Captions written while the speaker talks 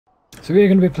So we're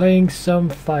going to be playing some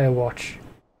Firewatch.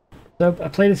 So I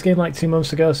played this game like 2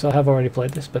 months ago, so I have already played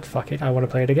this, but fuck it, I want to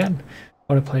play it again.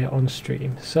 I want to play it on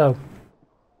stream. So,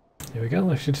 here we go,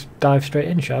 let's just dive straight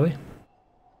in, shall we?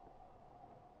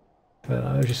 But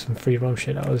that was just some free roam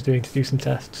shit I was doing to do some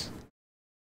tests.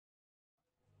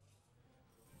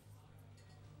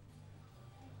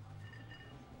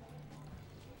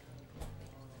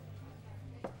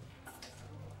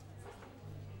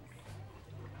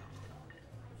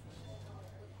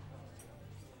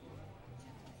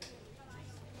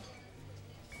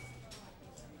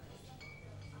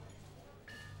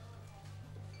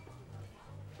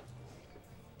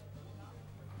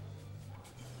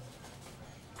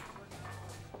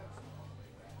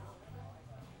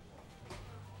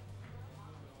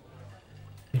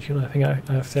 I think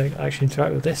I have to actually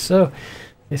interact with this. So,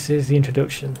 this is the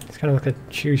introduction. It's kind of like a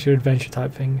choose your adventure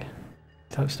type thing,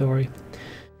 type story.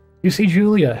 You see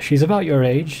Julia. She's about your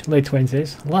age, late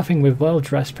 20s, laughing with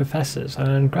well-dressed professors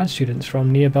and grad students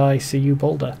from nearby CU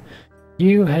Boulder.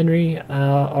 You, Henry,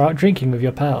 are out drinking with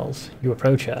your pals. You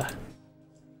approach her.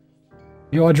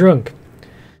 You are drunk.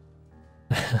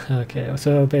 Okay,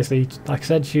 so basically, like I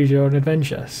said, choose your own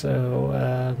adventure.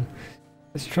 So,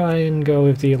 let's try and go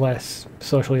with the less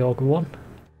socially awkward one.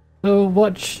 So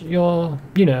what's your,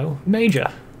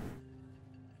 major?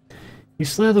 You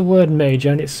slur the word major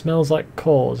and it smells like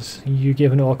cause. You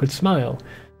give an awkward smile.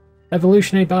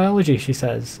 Evolutionary biology, she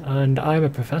says, and I'm a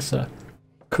professor.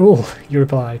 Cool, you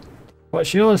reply.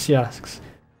 What's yours, she asks.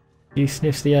 He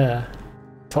sniffs the air.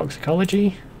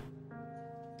 Toxicology?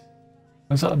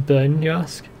 Was that a burn, you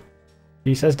ask?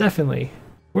 He says definitely.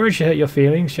 Worried she hurt your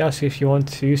feelings, she asks if you want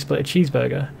to split a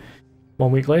cheeseburger.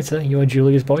 1 week later, you are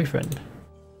Julia's boyfriend.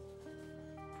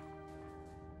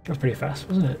 That was pretty fast,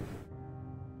 wasn't it?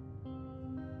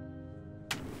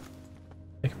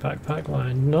 Take a backpack,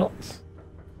 why not?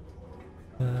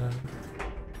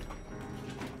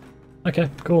 Okay,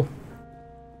 cool.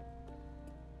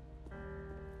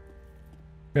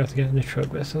 We have to get in the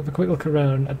truck. Let's have a quick look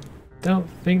around. I don't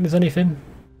think there's anything.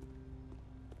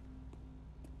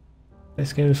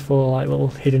 This game is full of like little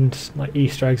hidden like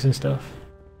Easter eggs and stuff.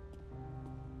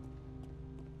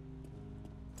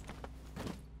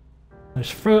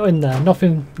 Just throw it in there.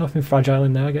 Nothing fragile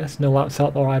in there, I guess. No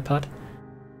laptop or iPad.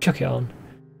 Chuck it on.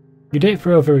 You date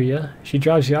for over a year. She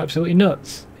drives you absolutely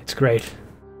nuts. It's great.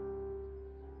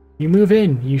 You move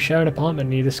in. You share an apartment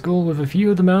near the school with a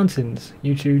view of the mountains.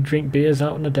 You two drink beers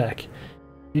out on the deck.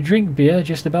 You drink beer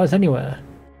just about anywhere.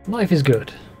 Life is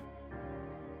good.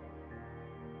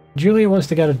 Julia wants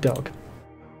to get a dog.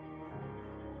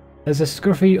 There's a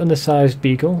scruffy, undersized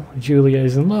beagle. Julia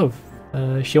is in love.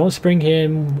 She wants to bring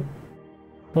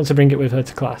it with her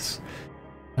to class.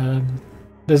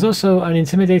 There's also an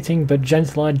intimidating but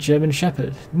gentle-eyed German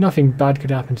Shepherd. Nothing bad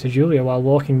could happen to Julia while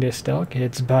walking this dog.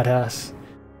 It's badass.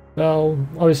 Well,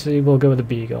 obviously we'll go with the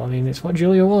beagle. I mean, it's what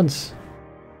Julia wants.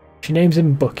 She names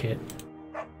him Bucket.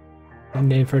 A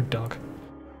name for a dog.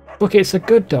 Bucket's a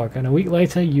good dog, and a week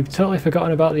later you've totally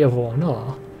forgotten about the other one.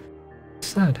 Aw.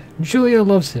 Sad. Julia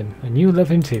loves him, and you love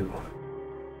him too.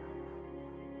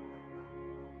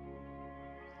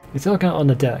 It's dark out on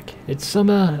the deck. It's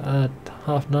summer at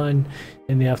 9:30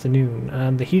 in the afternoon,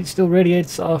 and the heat still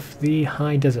radiates off the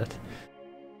high desert.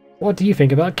 What do you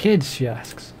think about kids? She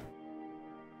asks.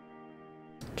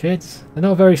 Kids? They're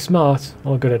not very smart,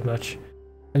 or good at much.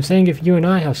 I'm saying if you and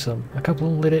I have some, a couple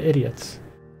of little idiots.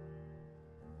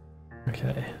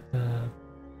 Okay,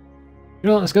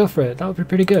 let's go for it. That would be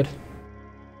pretty good.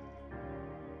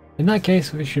 In that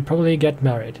case, we should probably get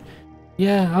married.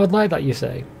 Yeah, I would like that, you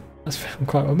say. That's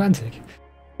quite romantic.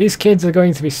 These kids are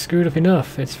going to be screwed up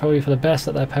enough. It's probably for the best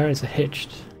that their parents are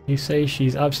hitched. You say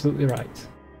she's absolutely right.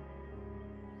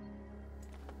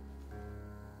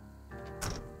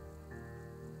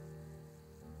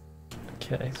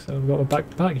 Okay, so we've got a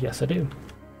backpack. Yes, I do.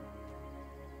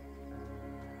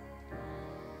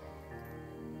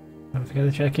 Don't forget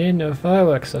to check in. No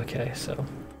fireworks. Okay, so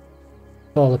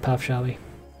follow the path, shall we?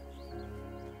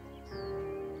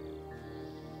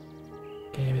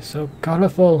 Game is so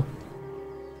colourful.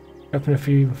 Dropping a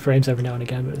few frames every now and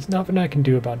again, but there's nothing I can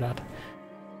do about that.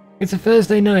 It's a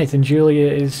Thursday night and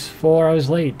Julia is 4 hours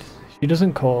late. She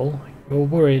doesn't call. You're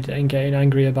worried and getting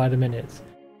angrier by the minute.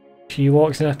 She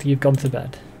walks in after you've gone to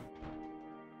bed.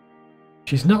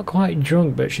 She's not quite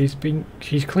drunk, but she's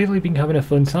clearly been having a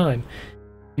fun time.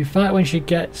 You fight when she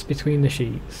gets between the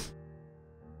sheets.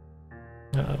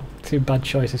 Uh-oh, 2 bad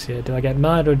choices here. Do I get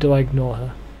mad or do I ignore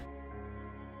her?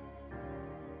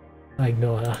 I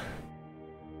ignore her.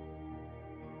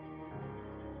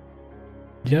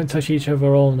 You don't touch each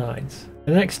other all night.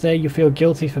 The next day you feel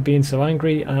guilty for being so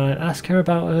angry and ask her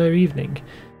about her evening.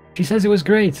 She says it was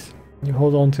great. You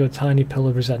hold on to a tiny pill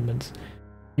of resentment.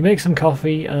 You make some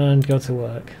coffee and go to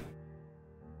work.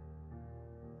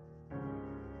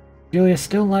 Julia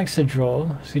still likes to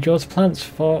draw. She draws plants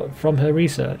from her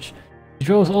research. She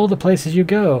draws all the places you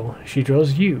go. She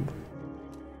draws you.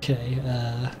 Okay,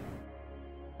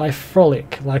 I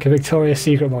frolic like a Victoria's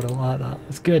Secret model, like that.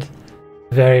 That's good.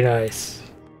 Very nice.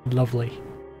 Lovely.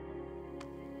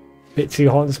 Bit too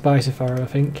hot and spicy for her, I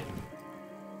think.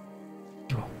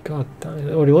 Oh god,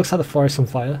 it already looks like the forest on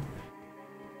fire.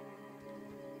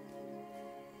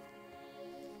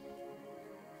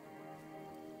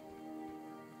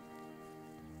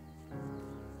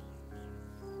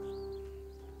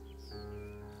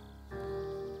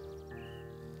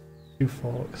 Two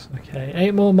forks. Okay,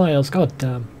 8 more miles. God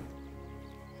damn.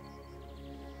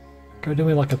 Go do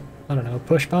me like a, I don't know,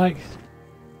 push bike.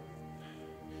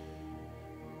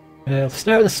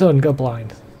 Stare at the sun, go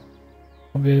blind.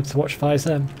 Won't be able to watch fires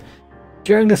then.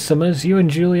 During the summers, you and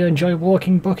Julia enjoy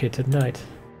walking bucket at night.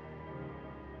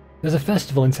 There's a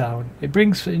festival in town. It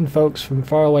brings in folks from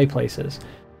faraway places.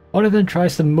 One of them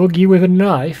tries to mug you with a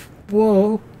knife.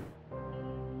 Whoa!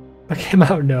 That came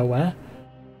out of nowhere.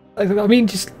 I mean,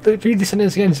 just read the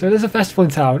sentence again. So there's a festival in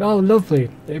town. Oh, lovely.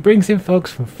 It brings in folks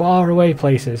from faraway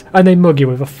places. And they mug you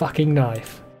with a fucking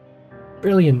knife.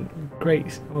 Brilliant.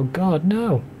 Great. Oh god,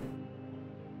 no.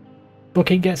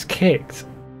 Bucket gets kicked.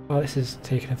 Oh, this is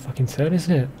taking a fucking turn,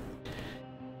 isn't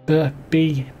it?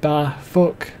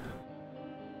 Fuck.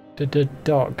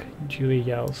 Dog, Julie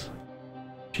yells.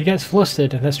 She gets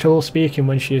flustered and has trouble speaking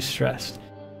when she is stressed.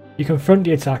 You confront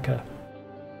the attacker.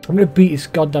 I'm gonna beat his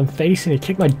goddamn face in. He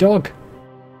kicked my dog.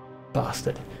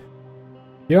 Bastard.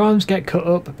 Your arms get cut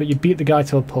up, but you beat the guy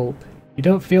to a pulp. You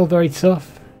don't feel very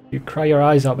tough. You cry your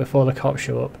eyes out before the cops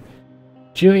show up.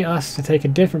 Julie asks to take a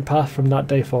different path from that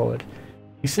day forward.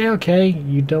 You say okay,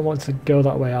 you don't want to go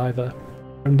that way either.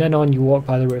 From then on you walk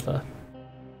by the river.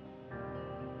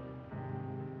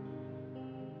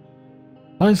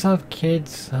 Plans to have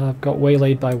kids have got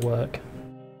waylaid by work.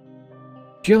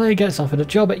 Julia gets offered a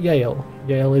job at Yale.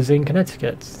 Yale is in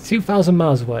Connecticut, 2,000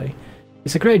 miles away.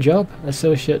 It's a great job,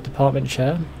 associate department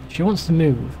chair. She wants to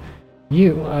move.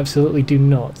 You absolutely do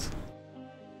not.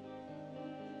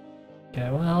 Okay,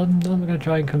 well, I'm going to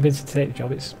try and convince her to take the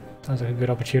job. It sounds like a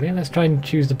good opportunity. Let's try and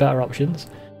choose the better options.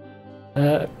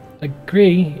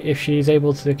 Agree if she's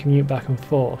able to commute back and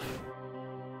forth.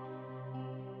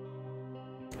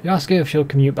 You ask her if she'll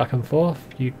commute back and forth.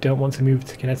 You don't want to move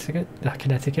to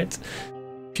Connecticut.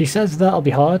 She says that'll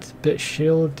be hard, but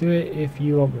she'll do it if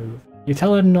you won't move. You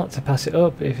tell her not to pass it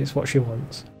up if it's what she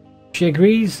wants. She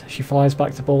agrees. She flies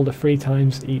back to Boulder 3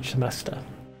 times each semester.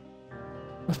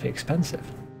 Must be expensive.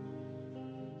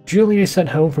 Julie is sent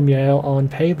home from Yale on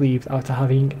paid leave after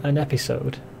having an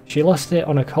episode. She lost it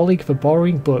on a colleague for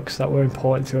borrowing books that were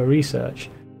important to her research.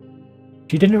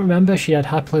 She didn't remember she had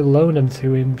happily loaned them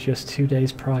to him just 2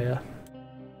 days prior.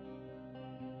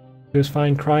 She was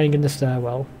found crying in the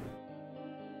stairwell.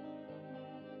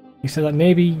 You said that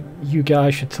maybe you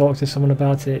guys should talk to someone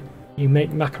about it. You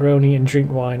make macaroni and drink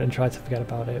wine and try to forget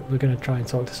about it. We're going to try and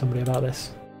talk to somebody about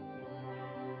this.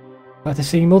 After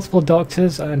seeing multiple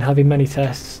doctors and having many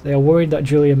tests, they are worried that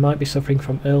Julia might be suffering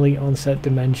from early onset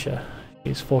dementia.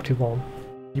 She is 41.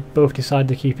 You both decide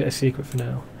to keep it a secret for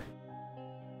now.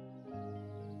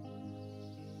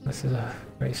 This is a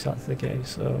great start to the game,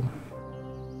 so...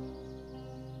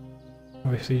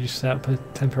 Obviously you just set up a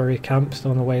temporary camp, still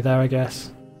on the way there I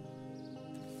guess.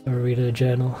 Or read a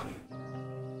journal.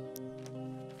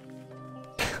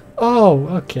 Oh,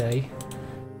 okay.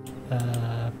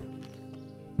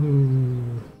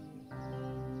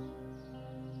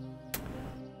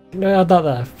 No, add that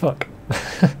there. Fuck.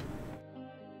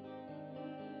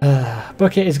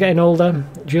 Bucket is getting older.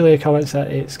 Julia comments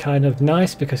that it's kind of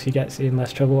nice because he gets in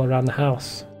less trouble around the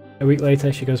house. A week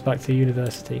later, she goes back to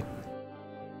university.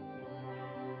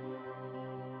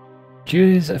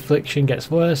 Julia's affliction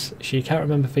gets worse. She can't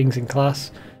remember things in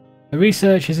class. Her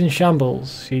research is in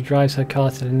shambles. She drives her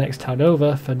car to the next town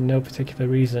over for no particular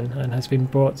reason and has been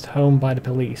brought home by the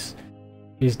police.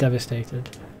 She is devastated.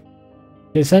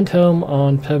 She is sent home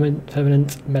on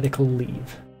permanent medical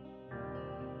leave.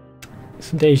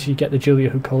 Some days you get the Julia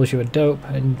who calls you a dope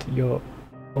and your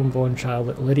unborn child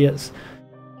little idiots.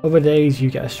 Other days you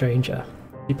get a stranger.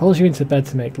 He pulls you into bed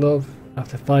to make love.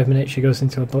 After 5 minutes she goes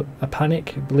into a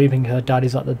panic, believing her dad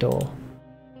is at the door.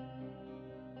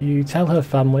 You tell her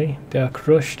family, they are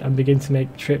crushed and begin to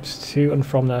make trips to and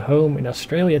from their home in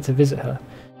Australia to visit her.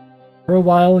 For a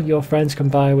while your friends come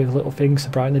by with little things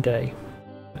to brighten the day,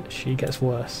 but she gets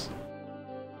worse.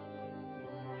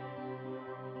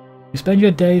 You spend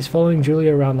your days following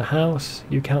Julia around the house.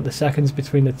 You count the seconds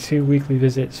between the 2 weekly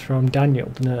visits from Daniel,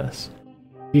 the nurse.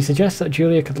 You suggest that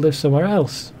Julia could live somewhere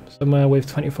else, somewhere with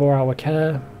 24-hour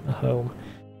care, a home.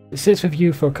 It sits with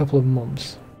you for a couple of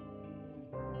months.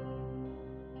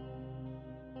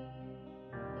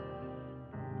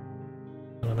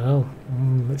 I don't know.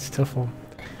 It's a tough one.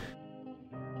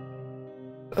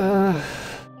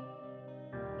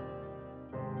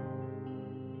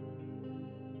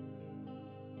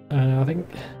 I think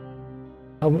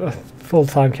a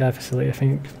full-time care facility. I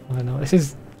think I don't know. This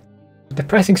is a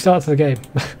depressing start to the game.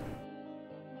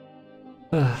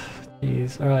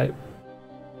 Jeez. All right.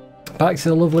 Back to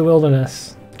the lovely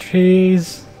wilderness.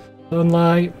 Trees,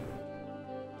 sunlight.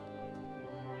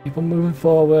 People moving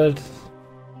forward.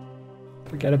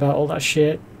 Forget about all that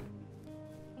shit.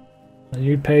 A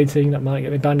nude painting that might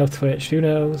get me banned off Twitch. Who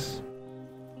knows?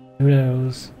 Who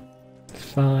knows? It's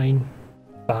fine.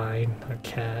 Fine. I don't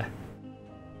care.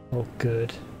 All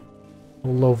good.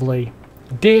 All lovely.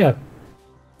 Deer!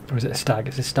 Or is it a stag?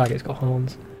 It's a stag, it's got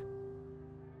horns.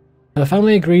 The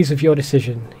family agrees with your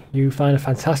decision. You find a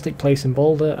fantastic place in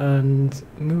Boulder and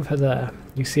move her there.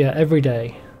 You see her every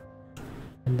day.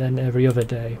 And then every other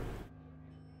day.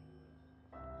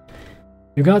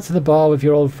 You go out to the bar with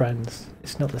your old friends.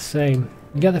 It's not the same.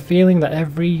 You get the feeling that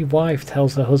every wife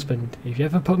tells her husband, if you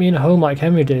ever put me in a home like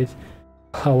Henry did,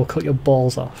 I will cut your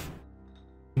balls off.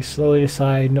 You slowly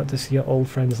decide not to see your old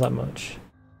friends that much.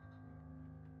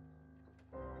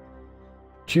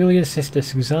 Julia's sister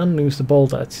Suzanne moves to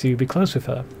Boulder to be close with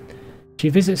her. She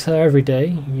visits her every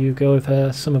day. You go with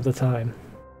her some of the time.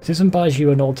 Susan buys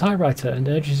you an old typewriter and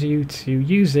urges you to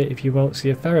use it if you won't see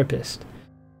a therapist.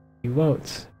 You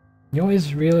won't. You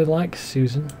always really like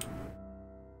Susan.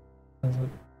 Sounds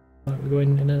like we're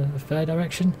going in a fair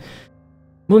direction.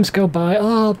 Months go by.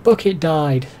 Oh, Bucket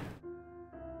died.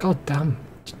 God damn.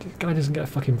 This guy doesn't get a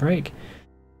fucking break.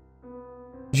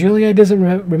 Julia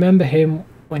doesn't remember him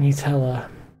when you tell her.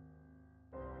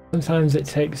 Sometimes it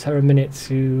takes her a minute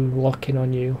to lock in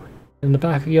on you. In the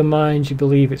back of your mind you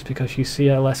believe it's because you see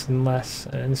her less and less,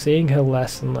 and seeing her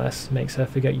less and less makes her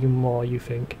forget you more, you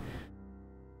think.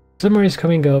 Summer is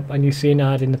coming up and you see an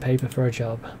ad in the paper for a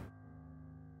job.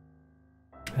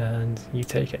 And you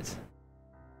take it.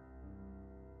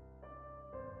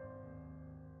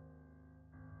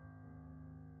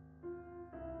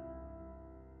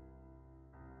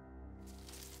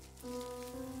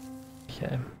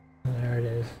 Okay, there it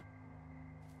is.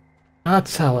 Our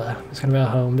tower. It's going to be our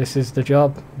home. This is the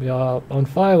job. We are on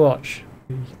Firewatch.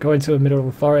 We go into the middle of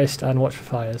the forest and watch for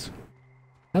fires.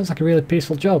 Sounds like a really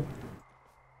peaceful job.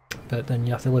 But then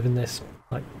you have to live in this,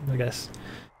 like, I guess,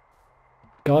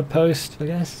 guard post, I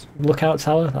guess. Lookout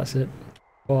tower, that's it.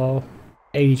 For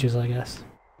ages, I guess.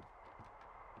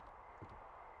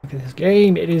 Look at this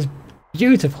game. It is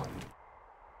beautiful.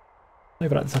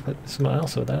 Maybe I'd like to put something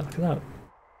else over there. Look at that.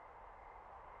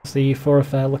 It's the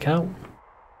thoroughfare lookout.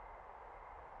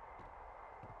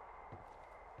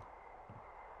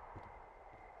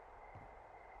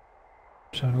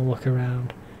 Trying to look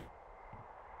around.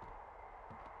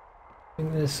 I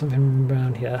think there's something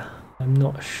around here. I'm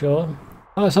not sure.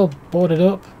 Oh, it's all boarded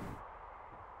up.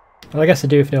 Well, I guess I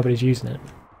do if nobody's using it.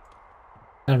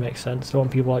 That makes sense. Don't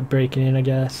want people like breaking in, I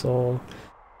guess, or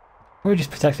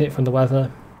just protecting it from the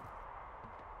weather.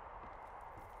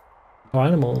 Or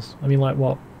animals. I mean, like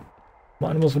what? What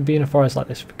animals would be in a forest like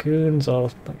this? Raccoons or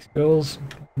like squirrels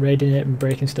raiding it and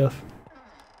breaking stuff?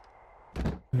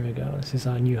 There we go. This is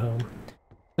our new home.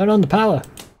 Turn on the power.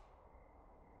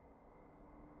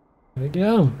 There we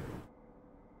go.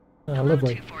 Oh,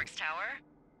 lovely. Two Forks Tower.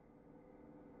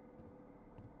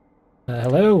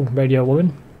 Hello, radio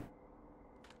woman.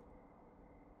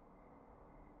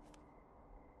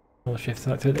 I'll shift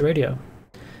back to the radio.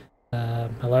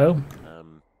 Hello?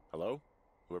 Hello?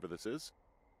 Whoever this is?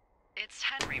 It's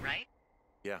Henry, right?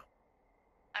 Yeah.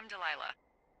 I'm Delilah.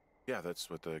 Yeah, that's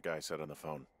what the guy said on the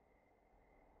phone.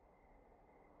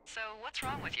 So, what's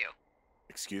wrong with you?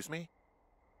 Excuse me?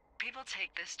 People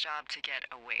take this job to get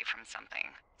away from something.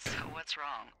 So, what's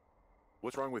wrong?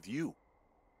 What's wrong with you?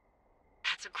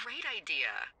 That's a great idea.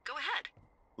 Go ahead.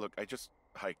 Look, I just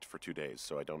hiked for 2 days,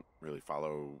 so I don't really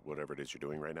follow whatever it is you're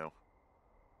doing right now.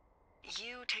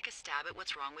 You take a stab at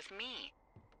what's wrong with me.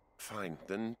 Fine,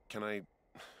 then can I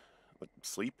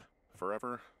sleep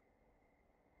forever?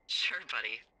 Sure,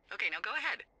 buddy. Okay, now go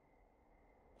ahead.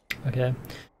 Okay.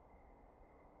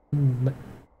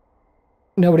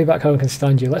 Nobody back home can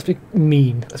stand you. Let's be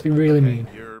mean. Let's be really mean.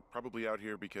 You're probably out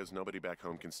here because nobody back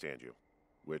home can stand you.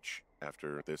 Which,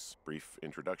 after this brief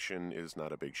introduction, is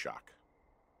not a big shock.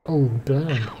 Oh,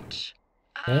 damn. Ouch.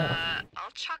 Yeah.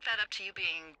 I'll chalk that up to you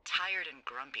being tired and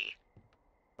grumpy.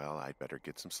 Well, I'd better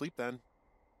get some sleep then.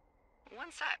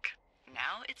 One sec.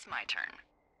 Now it's my turn.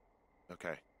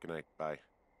 Okay, good night, bye.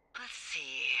 Let's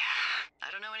see.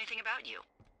 I don't know anything about you.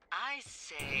 I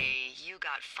say you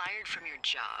got fired from your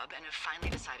job and have finally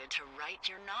decided to write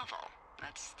your novel.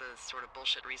 That's the sort of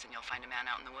bullshit reason you'll find a man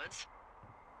out in the woods.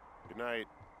 Good night.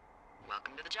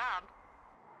 Welcome to the job.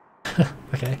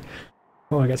 Okay.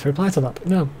 Oh, I get to reply to that, but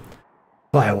no.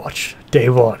 Firewatch, day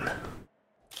 1.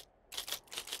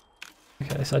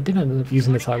 Okay, so I did end up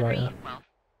using the typewriter. Well,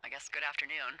 I guess good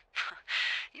afternoon.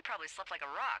 You probably slept like a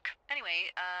rock.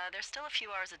 Anyway, there's still a few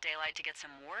hours of daylight to get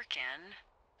some work in.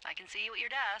 I can see you at your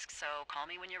desk, so call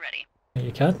me when you're ready. Yeah,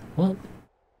 you can? Well,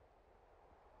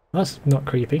 that's not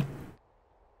creepy.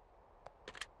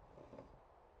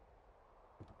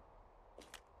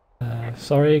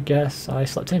 Sorry, guess I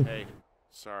slept in. Hey,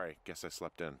 sorry, guess I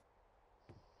slept in.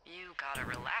 You got a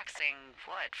relaxing,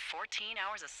 what, 14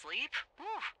 hours of sleep?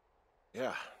 Whew.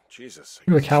 Yeah, Jesus.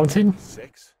 You were counting?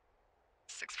 6?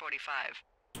 6:45.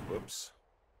 Whoops.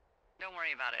 Don't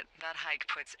worry about it. That hike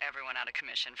puts everyone out of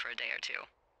commission for a day or two.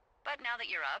 But now that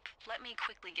you're up, let me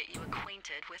quickly get you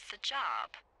acquainted with the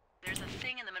job. There's a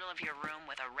thing in the middle of your room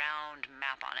with a round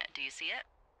map on it. Do you see it?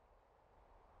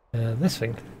 This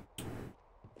thing.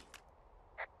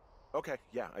 Okay,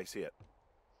 yeah, I see it.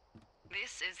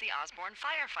 This is the Osborne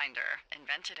Firefinder,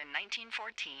 invented in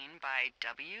 1914 by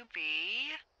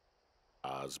W.B.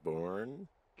 Osborne?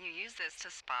 You use this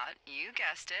to spot, you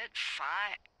guessed it,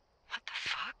 What the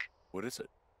fuck? What is it?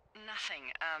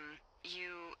 Nothing.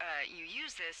 You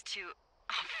use this to...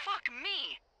 Oh, fuck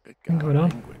me! Good What's God, going on?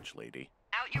 language, lady.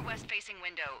 Out your west-facing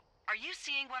window. Are you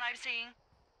seeing what I'm seeing?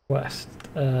 West.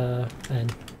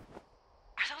 And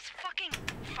Are those fucking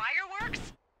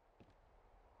fireworks?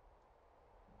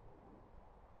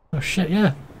 oh shit,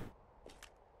 yeah.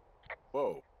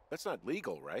 Whoa, that's not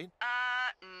legal, right?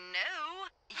 No.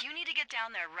 You need to get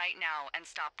down there right now and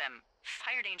stop them.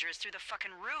 Fire danger is through the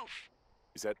fucking roof.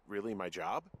 Is that really my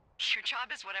job? Your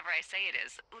job is whatever I say it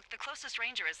is. Look, the closest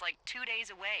ranger is like 2 days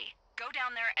away. Go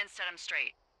down there and set them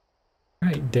straight.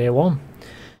 Right, day 1.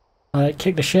 I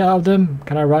kick the shit out of them.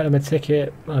 Can I write them a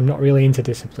ticket? I'm not really into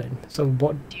discipline. So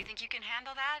what? Do you think you can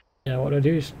handle that? Yeah, what do I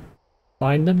do? Is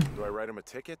find them? Do I write him a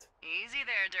ticket? Easy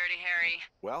there, Dirty Harry.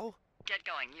 Well, Get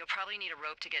going. You'll probably need a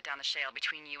rope to get down the shale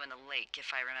between you and the lake,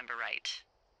 if I remember right.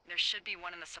 There should be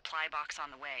one in the supply box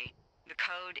on the way. The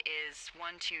code is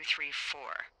 1234.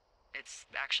 It's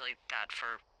actually that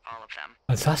for all of them.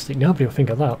 Fantastic. Nobody will think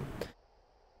of that.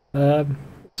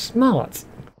 Smart.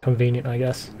 Convenient, I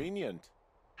guess. convenient.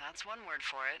 That's one word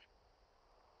for it.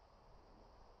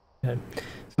 Yeah.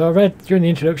 So I read during the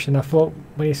introduction, I thought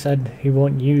when he said he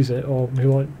won't use it or he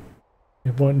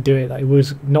won't do it, that he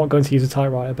was not going to use a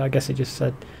typewriter, but I guess it just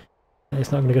said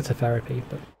it's not going to go to therapy,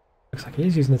 but looks like he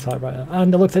is using the typewriter.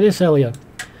 And I looked at this earlier.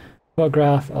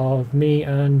 Photograph of me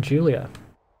and Julia.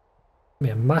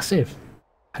 Yeah, massive.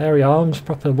 Hairy arms,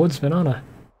 proper woodsman, aren't I?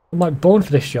 I'm like born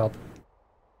for this job.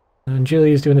 And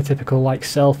Julia's doing the typical like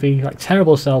selfie, like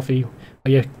terrible selfie,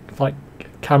 where you like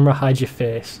camera hides your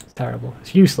face. It's terrible.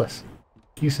 It's useless.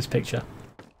 Useless picture.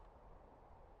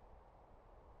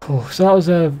 Oh, so that was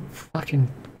a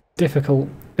fucking difficult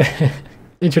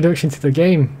introduction to the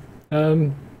game.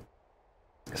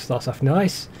 Starts off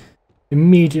nice.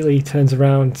 Immediately turns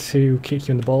around to kick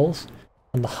you in the balls.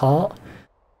 On the heart.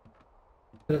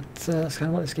 But that's kind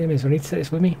of what this game is. Do I need to take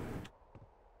this with me?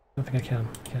 I don't think I can.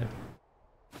 Okay.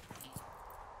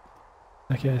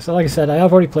 Okay, so like I said, I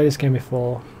have already played this game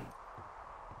before.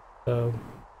 So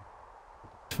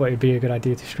I thought it'd be a good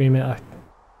idea to stream it.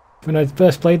 When I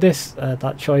first played this,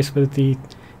 that choice with the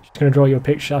she's going to draw you a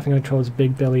picture, I think I chose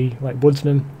Big Billy, like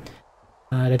woodsman.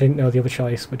 And I didn't know the other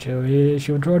choice, which is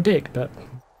she would draw a dick, but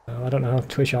I don't know how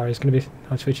Twitch is going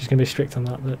to be strict on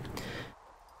that, but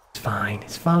it's fine,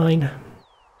 it's fine.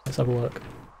 Let's have a look.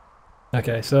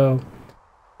 Okay, so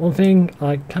one thing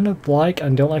I kind of like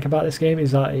and don't like about this game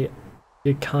is that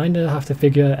you kind of have to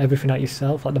figure everything out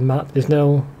yourself, like the map. There's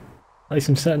no, at least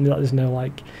I'm certain that there's no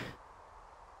like,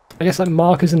 I guess like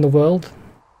markers in the world,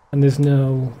 and there's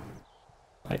no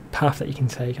like path that you can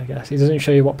take, I guess. It doesn't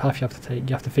show you what path you have to take,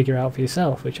 you have to figure it out for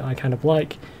yourself, which I kind of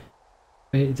like.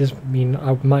 But it does mean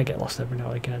I might get lost every now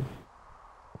and again.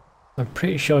 I'm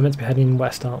pretty sure we're meant to be heading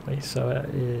west, aren't we? So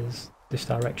it is this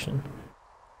direction.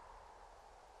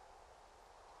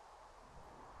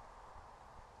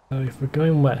 So if we're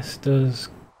going west, those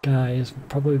guys would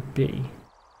probably be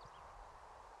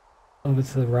over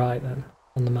to the right then,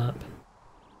 on the map.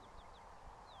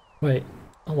 Wait,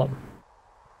 hold on.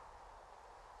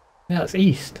 Yeah, it's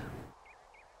east.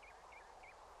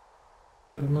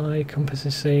 But my compass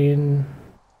is saying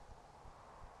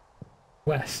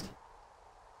west.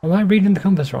 Am I reading the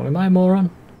compass wrong? Am I a moron?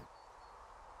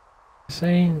 It's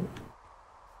saying...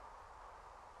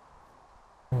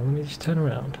 Oh, let me just turn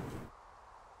around.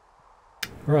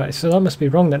 Right, so that must be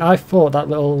wrong then. I thought that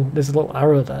there's a little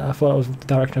arrow there. I thought it was the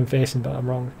direction I'm facing, but I'm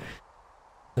wrong.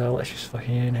 So let's just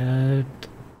fucking head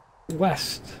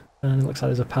west. And it looks like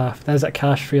there's a path. There's that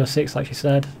cache 306, like she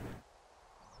said.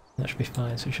 That should be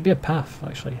fine. So it should be a path,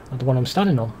 actually. Like the one I'm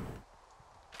standing on.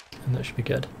 And that should be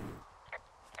good.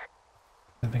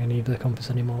 I don't think I need the compass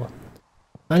anymore.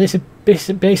 And it's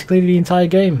basically the entire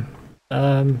game.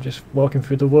 Just walking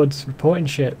through the woods, reporting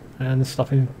shit, and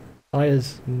stopping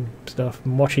fires and stuff,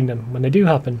 and watching them when they do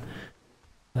happen.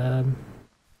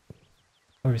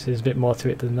 Obviously there's a bit more to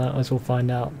it than that, as we'll find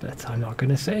out, but I'm not going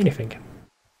to say anything.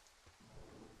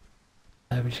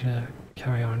 We're just going to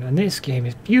carry on. And this game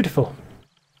is beautiful.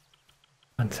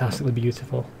 Fantastically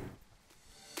beautiful.